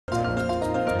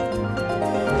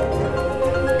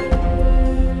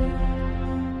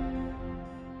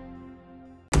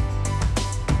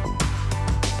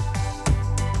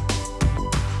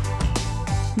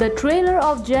The trailer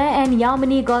of Jai and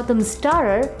Yami Guatam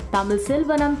starrer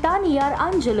Tamilselvanum Thaniyar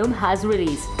Anjalum has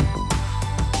released.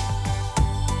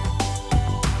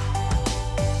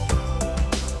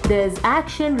 There's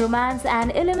action, romance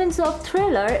and elements of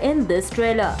thriller in this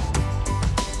trailer.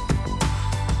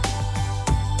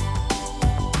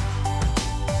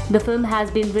 The film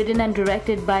has been written and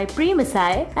directed by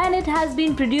Premisai and it has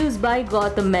been produced by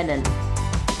Gautam Menon.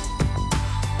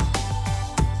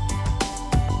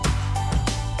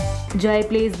 Jai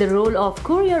plays the role of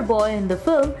courier boy in the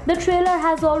film. The trailer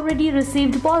has already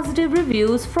received positive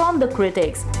reviews from the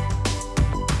critics.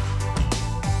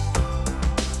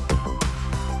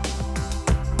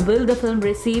 Will the film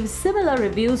receive similar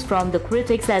reviews from the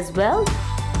critics as well?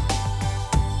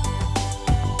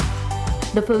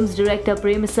 The film's director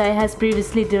Premisai has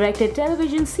previously directed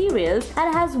television serials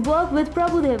and has worked with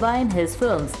Prabhudeva in his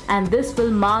films. And this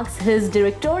film marks his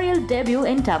directorial debut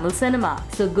in Tamil cinema.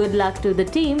 So good luck to the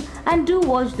team and do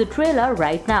watch the trailer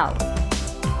right now.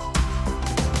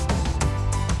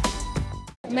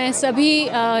 मैं सभी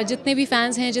जितने भी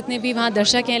fans हैं, जितने भी वहाँ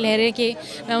दर्शक हैं लहरे के,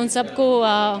 मैं उन सबको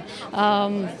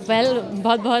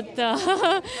बहुत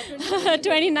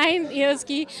 29 इयर्स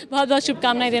की बहुत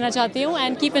शुभकामनाएं देना चाहती हूँ.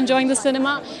 And keep enjoying the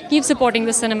cinema, keep supporting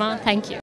the cinema. Thank you.